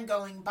time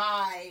going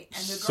by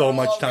and the girl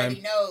already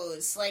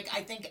knows. Like,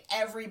 I think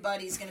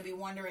everybody's going to be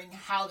wondering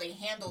how they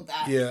handled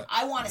that. Yeah.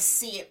 I want to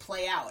see it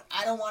play out.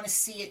 I don't want to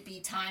see it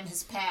be time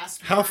has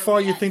passed. How far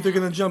you think they're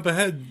going to jump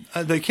ahead?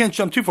 They can't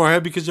jump too far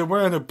ahead because they're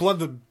wearing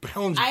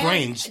Helen's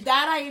brains.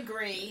 That I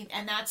agree,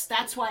 and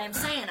that's why I'm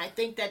saying I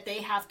think that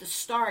they have to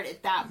start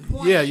at that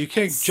point. Yeah, you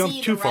can't jump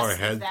too far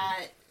ahead.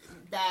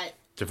 That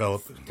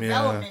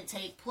development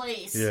take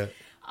place. Yeah.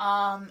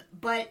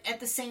 But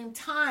at the same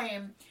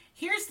time,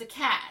 here's the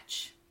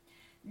catch.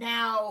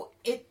 Now,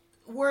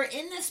 we're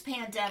in this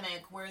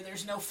pandemic where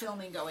there's no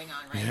filming going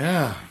on right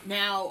now.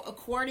 Now,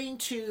 according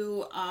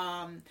to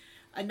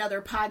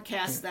another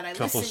podcast that I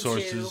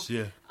listened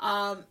to,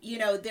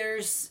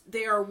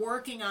 they are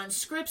working on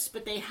scripts,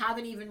 but they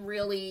haven't even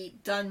really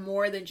done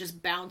more than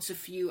just bounce a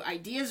few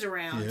ideas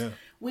around.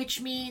 Which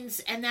means,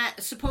 and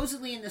that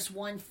supposedly in this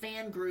one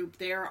fan group,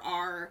 there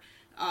are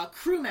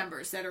crew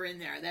members that are in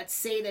there that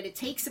say that it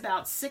takes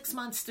about 6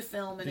 months to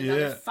film and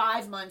another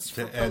 5 months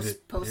for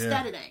post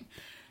editing.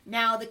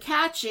 Now the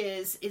catch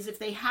is if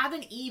they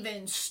haven't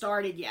even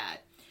started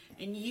yet,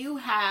 and you're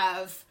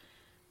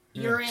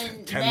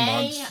in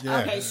May. Months,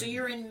 okay, so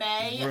you're in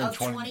May of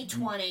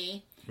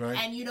 2020. Right.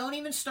 And you don't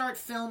even start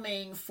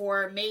filming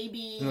for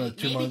maybe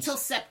till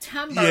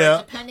September,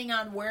 depending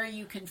on where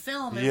you can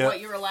film and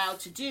what you're allowed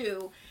to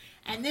do.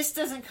 And this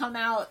doesn't come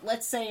out,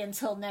 let's say,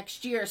 until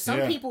next year.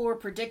 Some people were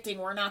predicting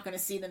we're not going to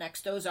see the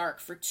next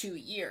Ozark for 2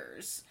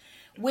 years,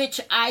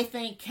 which I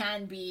think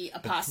can be a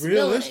possibility.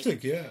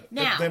 Realistic, yeah.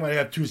 Now, they might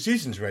have 2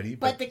 seasons ready.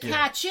 But the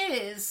catch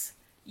is,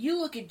 you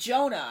look at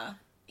Jonah,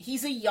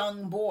 he's a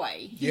young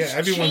boy. He's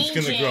everyone's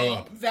going to grow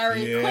up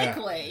very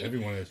quickly.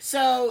 Everyone is.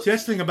 So see,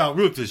 that's the thing about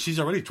Ruth is she's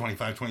already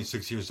 25,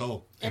 26 years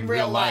old in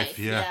real life.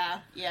 Yeah.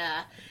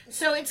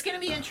 So it's going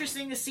to be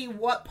interesting to see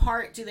what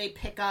part do they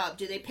pick up.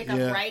 Do they pick up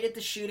right at the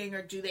shooting,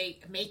 or do they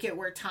make it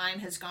where time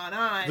has gone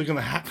on? They're going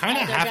to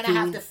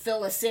have to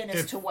fill us in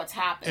as to what's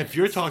happened. If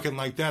you're talking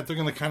like that, they're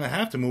going to kind of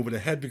have to move it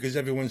ahead because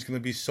everyone's going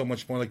to be so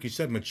much more, like you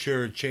said,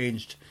 mature,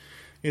 changed.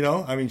 You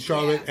know, I mean,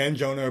 Charlotte and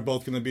Jonah are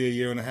both going to be a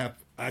year and a half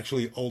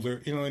actually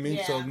older. You know what I mean?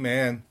 Yeah. So,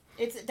 man.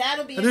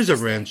 That'll be There's a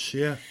wrench,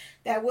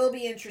 That will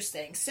be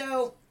interesting.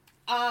 So,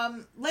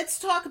 let's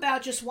talk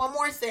about just one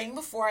more thing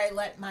before I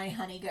let my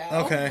honey go.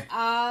 Okay.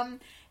 And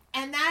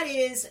that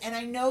is, and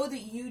I know that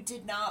you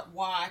did not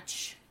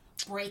watch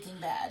Breaking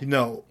Bad.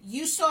 No.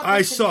 You saw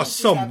I saw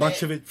so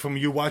much of it from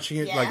you watching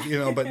it, like, you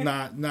know, but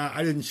not,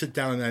 I didn't sit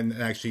down and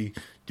actually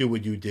do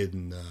what you did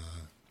and,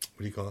 what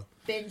do you call it?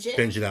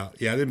 Binge it out.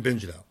 Yeah, I didn't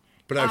binge it out.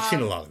 But I've seen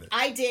a lot of it.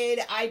 I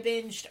did. I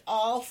binged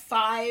all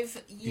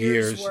 5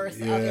 years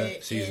worth of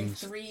it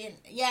seasons. in 3.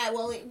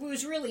 Well, it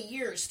was really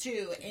years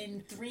too.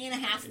 In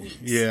 3.5 weeks.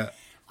 Yeah.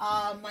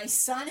 My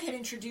son had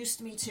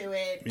introduced me to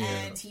it,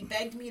 and he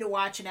begged me to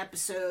watch an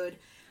episode.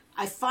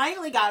 I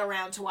finally got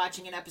around to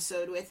watching an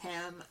episode with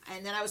him,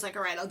 and then I was like,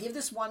 "All right, I'll give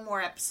this one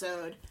more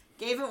episode."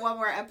 Gave it one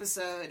more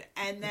episode,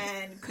 and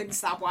then couldn't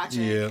stop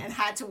watching, and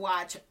had to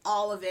watch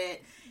all of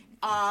it.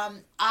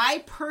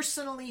 I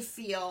personally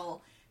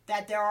feel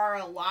that there are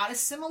a lot of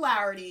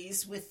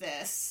similarities with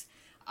this.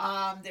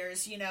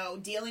 There's,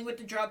 dealing with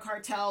the drug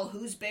cartel,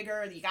 who's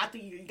bigger. You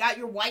got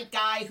your white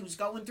guy who's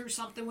going through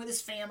something with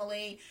his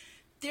family.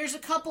 There's a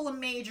couple of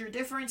major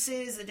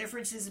differences. The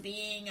differences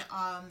being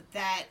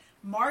that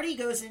Marty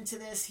goes into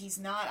this. He's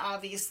not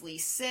obviously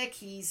sick.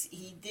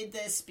 He did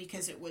this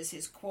because it was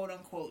his quote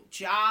unquote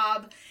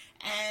job.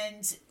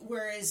 And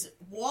whereas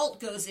Walt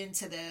goes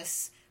into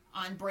this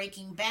on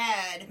Breaking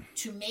Bad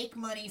to make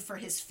money for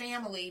his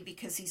family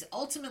because he's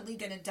ultimately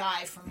going to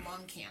die from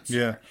lung cancer.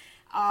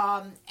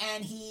 Yeah.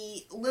 And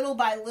he, little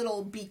by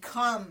little,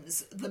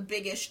 becomes the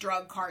biggest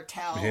drug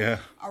cartel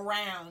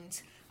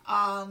around.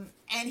 And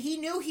he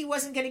knew he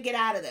wasn't going to get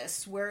out of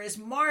this, whereas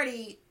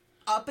Marty,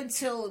 up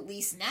until at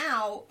least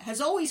now,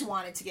 has always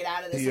wanted to get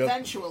out of this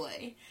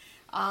eventually.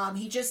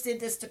 He just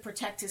did this to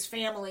protect his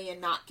family and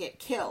not get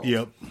killed.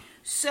 Yep.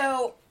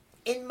 So,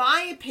 in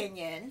my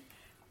opinion,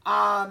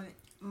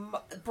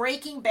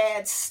 Breaking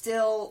Bad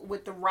still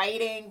with the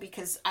writing,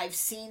 because I've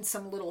seen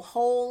some little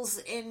holes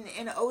in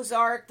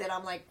Ozark that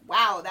I'm like,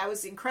 wow, that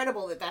was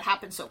incredible that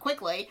happened so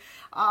quickly.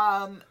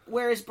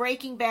 Whereas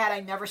Breaking Bad,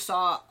 I never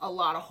saw a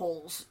lot of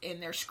holes in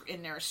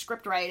their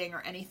script writing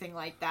or anything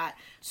like that.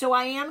 So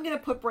I am going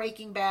to put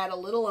Breaking Bad a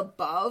little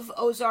above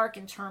Ozark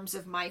in terms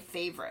of my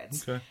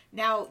favorites. Okay.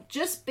 Now,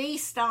 just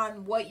based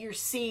on what you're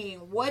seeing,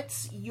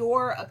 what's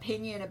your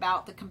opinion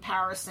about the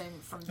comparison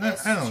from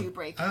this to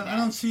Breaking Bad? I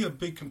don't see a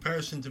big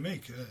comparison to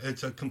make.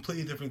 It's a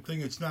completely different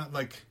thing. It's not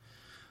like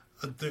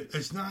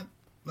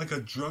a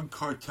drug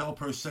cartel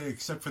per se,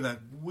 except for that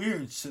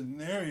weird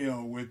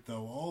scenario with the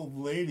old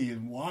lady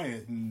and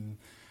Wyatt and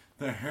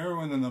the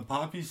heroin and the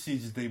poppy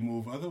seeds that they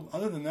move.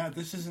 Other than that,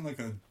 this isn't like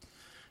a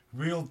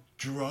real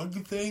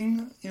drug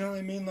thing. You know what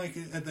I mean? Like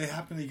they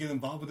happen to get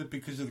involved with it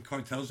because of the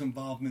cartel's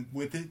involvement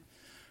with it.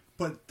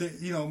 But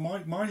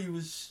Marty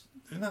was.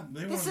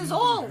 This is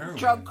all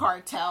drug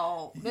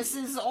cartel. This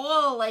is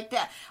all like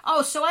that.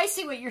 Oh, so I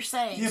see what you're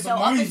saying. Yeah, but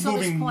Marty's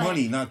moving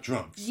money, not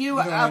drugs. Okay,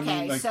 I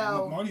mean? Like,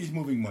 so Marty's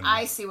moving money.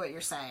 I see what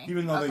you're saying.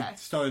 Even though they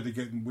started to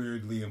get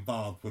weirdly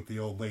involved with the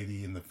old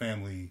lady and the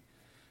family.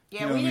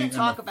 Yeah, we didn't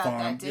talk about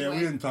that, did we? Yeah, we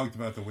didn't talk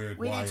about the weird.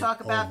 We didn't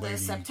talk about the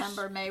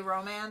September-May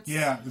romance.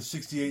 Yeah, the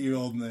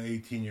 68-year-old and the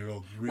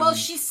 18-year-old. Really, well,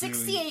 she's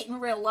 68 in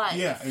real life.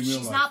 Yeah, in real life.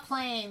 She's not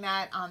playing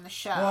that on the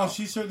show. Well,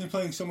 she's certainly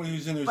playing someone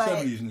who's in her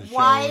 70s in the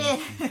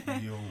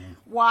show.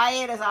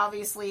 Wyatt is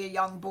obviously a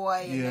young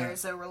boy, and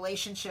there's a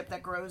relationship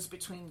that grows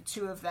between the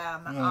two of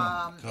them.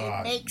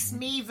 It makes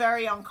me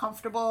very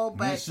uncomfortable,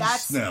 but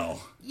that's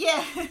Snell.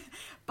 Yeah.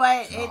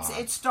 But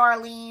it's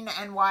Darlene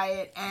and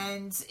Wyatt,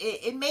 and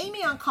it made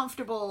me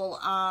uncomfortable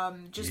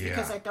just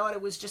because I thought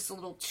it was just a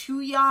little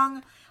too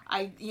young.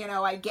 I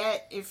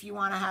get if you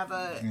want to have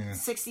a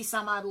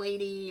 60-some-odd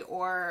lady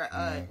or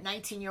a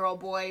 19-year-old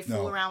boy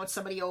fool around with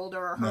somebody older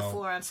or her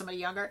fool around with somebody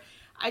younger.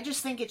 I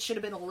just think it should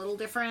have been a little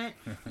different,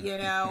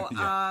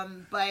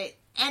 but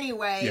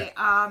anyway,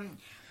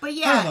 but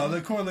yeah. I don't know,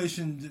 the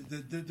correlation,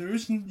 there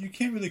isn't, you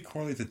can't really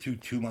correlate the two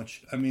too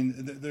much. I mean,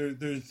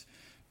 there's...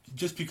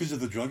 Just because of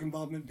the drug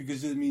involvement,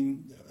 because I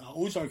mean,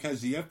 Ozark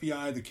has the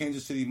FBI, the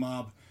Kansas City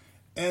mob,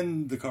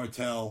 and the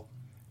cartel,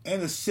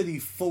 and a city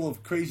full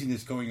of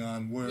craziness going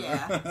on. Where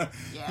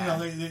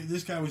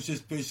this guy was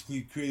just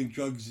basically creating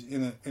drugs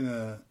in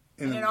an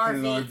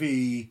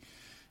RV.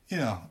 I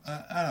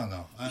don't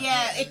know.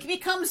 It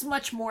becomes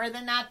much more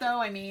than that,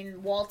 though. I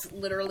mean, Walt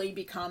literally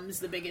becomes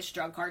the biggest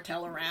drug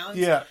cartel around.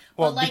 Yeah,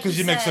 well, because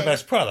he makes the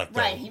best product.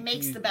 Right, he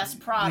makes the best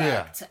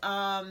product.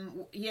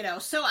 Yeah.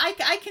 So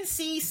I can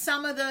see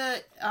some of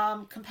the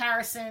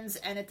comparisons,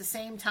 and at the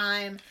same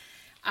time,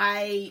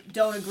 I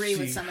don't agree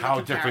with some of the how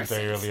comparisons.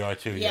 different they really are,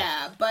 too.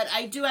 Yeah, but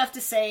I do have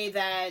to say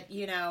that,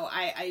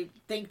 I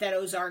think that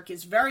Ozark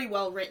is very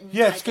well written.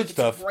 Yeah, it's good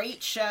stuff. It's a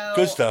great show.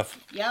 Good stuff.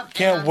 Yep.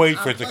 Can't wait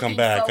for it to come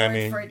back.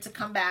 For it to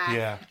come back.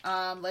 Yeah.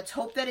 Let's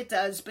hope that it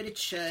does, but it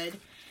should.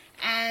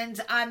 And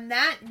on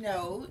that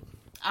note,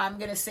 I'm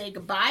going to say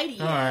goodbye to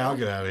you. All right, I'll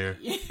get out of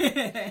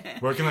here.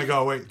 Where can I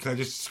go? Wait, can I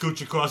just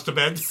scooch across the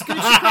bed? Scooch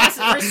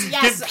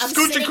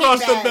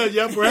across the bed.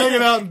 Yep, we're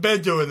hanging out in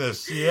bed doing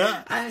this.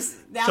 Yeah.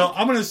 So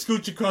I'm going to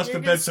scooch across the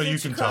bed so you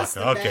can talk.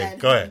 Okay,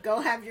 go ahead.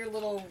 Go have your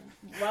little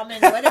rum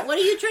and what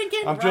are you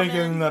drinking? I'm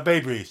drinking Bay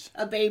Breeze.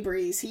 A Bay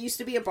Breeze. He used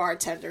to be a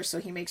bartender, so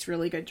he makes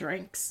really good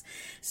drinks.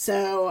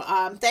 So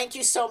thank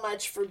you so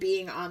much for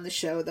being on the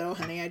show, though,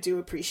 honey. I do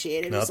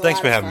appreciate it. Thanks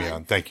for having me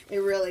on. Thank you. It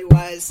really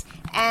was.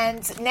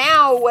 And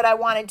now what I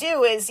want to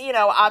do is,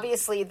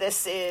 obviously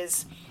this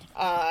is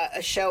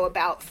a show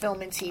about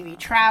film and TV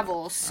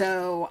travel,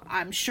 so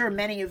I'm sure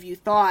many of you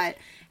thought,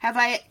 am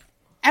I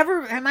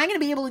going to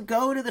be able to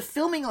go to the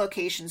filming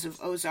locations of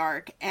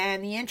Ozark?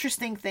 And the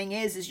interesting thing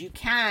is you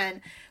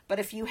can, but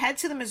if you head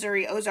to the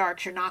Missouri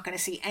Ozarks, you're not going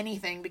to see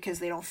anything because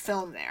they don't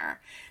film there.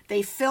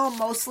 They film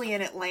mostly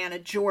in Atlanta,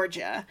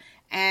 Georgia,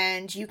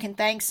 and you can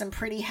thank some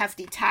pretty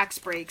hefty tax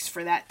breaks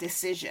for that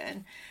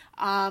decision.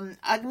 I'm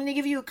going to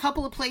give you a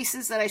couple of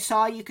places that I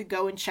saw you could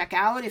go and check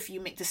out if you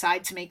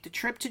decide to make the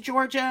trip to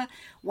Georgia.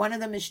 One of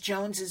them is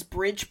Jones's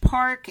Bridge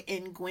Park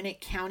in Gwinnett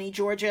County,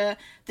 Georgia.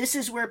 This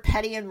is where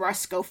Petty and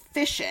Russ go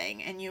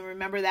fishing, and you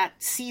remember that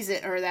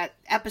season or that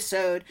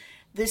episode.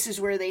 This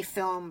is where they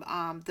film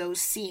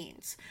those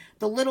scenes.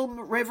 The Little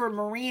River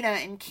Marina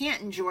in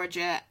Canton,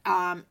 Georgia,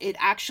 it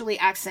actually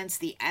accents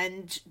the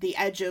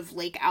edge of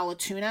Lake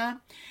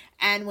Allatoona.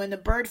 And when the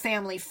Bird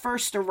family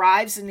first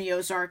arrives in the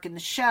Ozark in the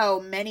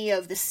show, many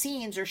of the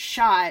scenes are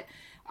shot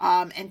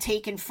and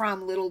taken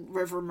from Little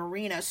River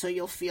Marina, so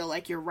you'll feel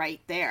like you're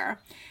right there.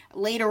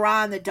 Later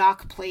on, the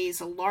dock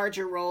plays a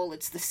larger role.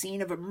 It's the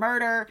scene of a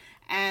murder,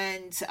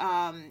 and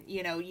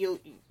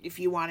if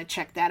you want to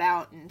check that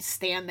out and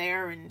stand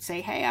there and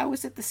say, "Hey, I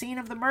was at the scene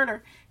of the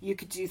murder," you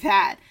could do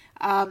that.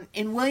 The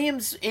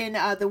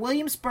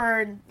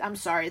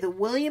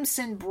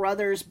Williamson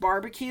Brothers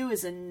Barbecue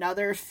is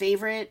another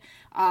favorite.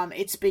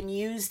 It's been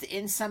used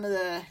in some of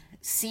the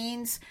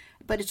scenes,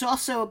 but it's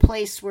also a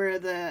place where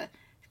the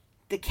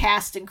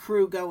cast and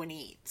crew go and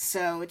eat.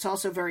 So it's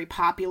also very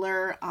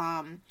popular.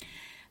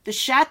 The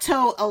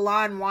Chateau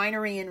Elan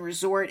Winery and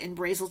Resort in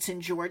Brazelton,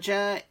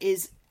 Georgia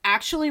is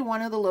actually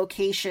one of the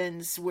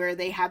locations where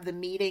they have the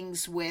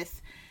meetings with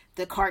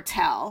the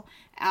cartel.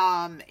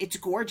 It's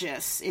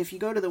gorgeous. If you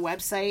go to the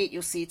website,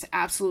 you'll see it's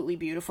absolutely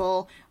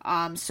beautiful.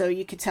 So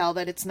you could tell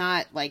that it's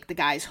not like the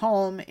guy's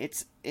home.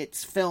 It's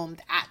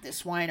filmed at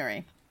this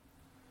winery.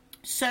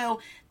 So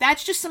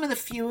that's just a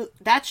few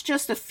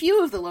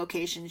of the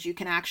locations you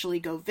can actually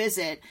go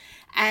visit.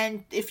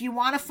 And if you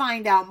want to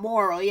find out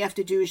more, all you have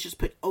to do is just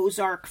put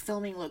Ozark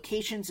filming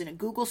locations in a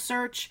Google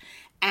search,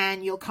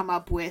 and you'll come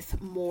up with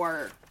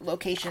more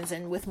locations.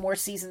 And with more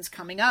seasons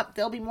coming up,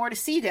 there'll be more to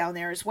see down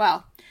there as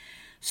well.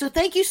 So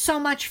thank you so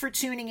much for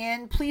tuning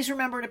in. Please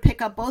remember to pick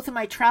up both of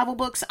my travel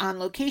books, On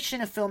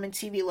Location, A Film and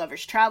TV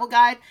Lover's Travel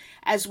Guide,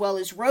 as well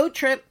as Road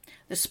Trip,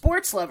 The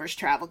Sports Lover's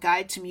Travel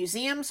Guide to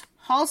Museums,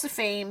 Halls of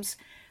Fames,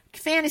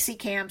 fantasy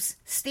camps,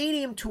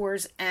 stadium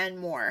tours, and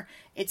more.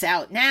 It's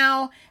out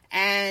now,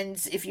 and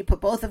if you put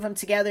both of them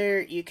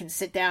together, you can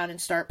sit down and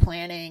start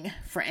planning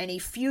for any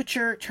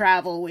future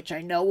travel, which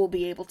I know we'll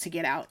be able to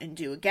get out and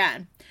do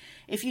again.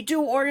 If you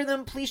do order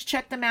them, please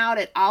check them out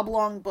at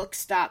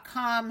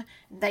oblongbooks.com.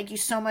 Thank you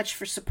so much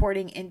for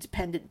supporting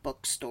independent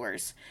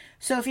bookstores.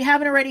 So if you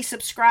haven't already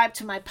subscribed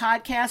to my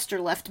podcast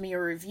or left me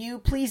a review,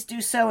 please do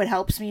so. It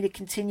helps me to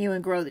continue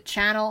and grow the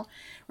channel.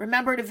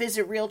 Remember to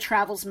visit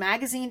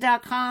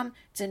realtravelsmagazine.com.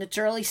 It's in its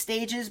early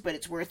stages, but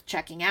it's worth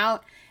checking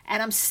out.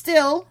 And I'm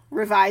still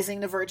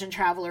revising the Virgin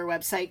Traveler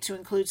website to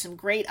include some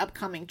great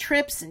upcoming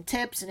trips and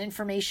tips and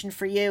information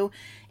for you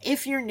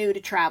if you're new to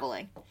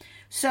traveling.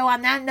 So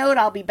on that note,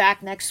 I'll be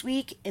back next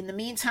week. In the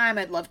meantime,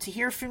 I'd love to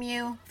hear from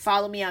you.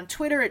 Follow me on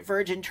Twitter at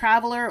Virgin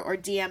Traveler or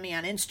DM me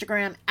on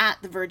Instagram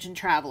at The Virgin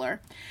Traveler.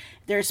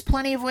 There's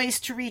plenty of ways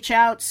to reach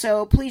out,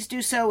 so please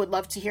do so. Would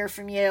love to hear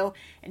from you.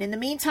 And in the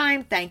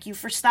meantime, thank you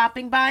for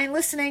stopping by and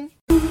listening.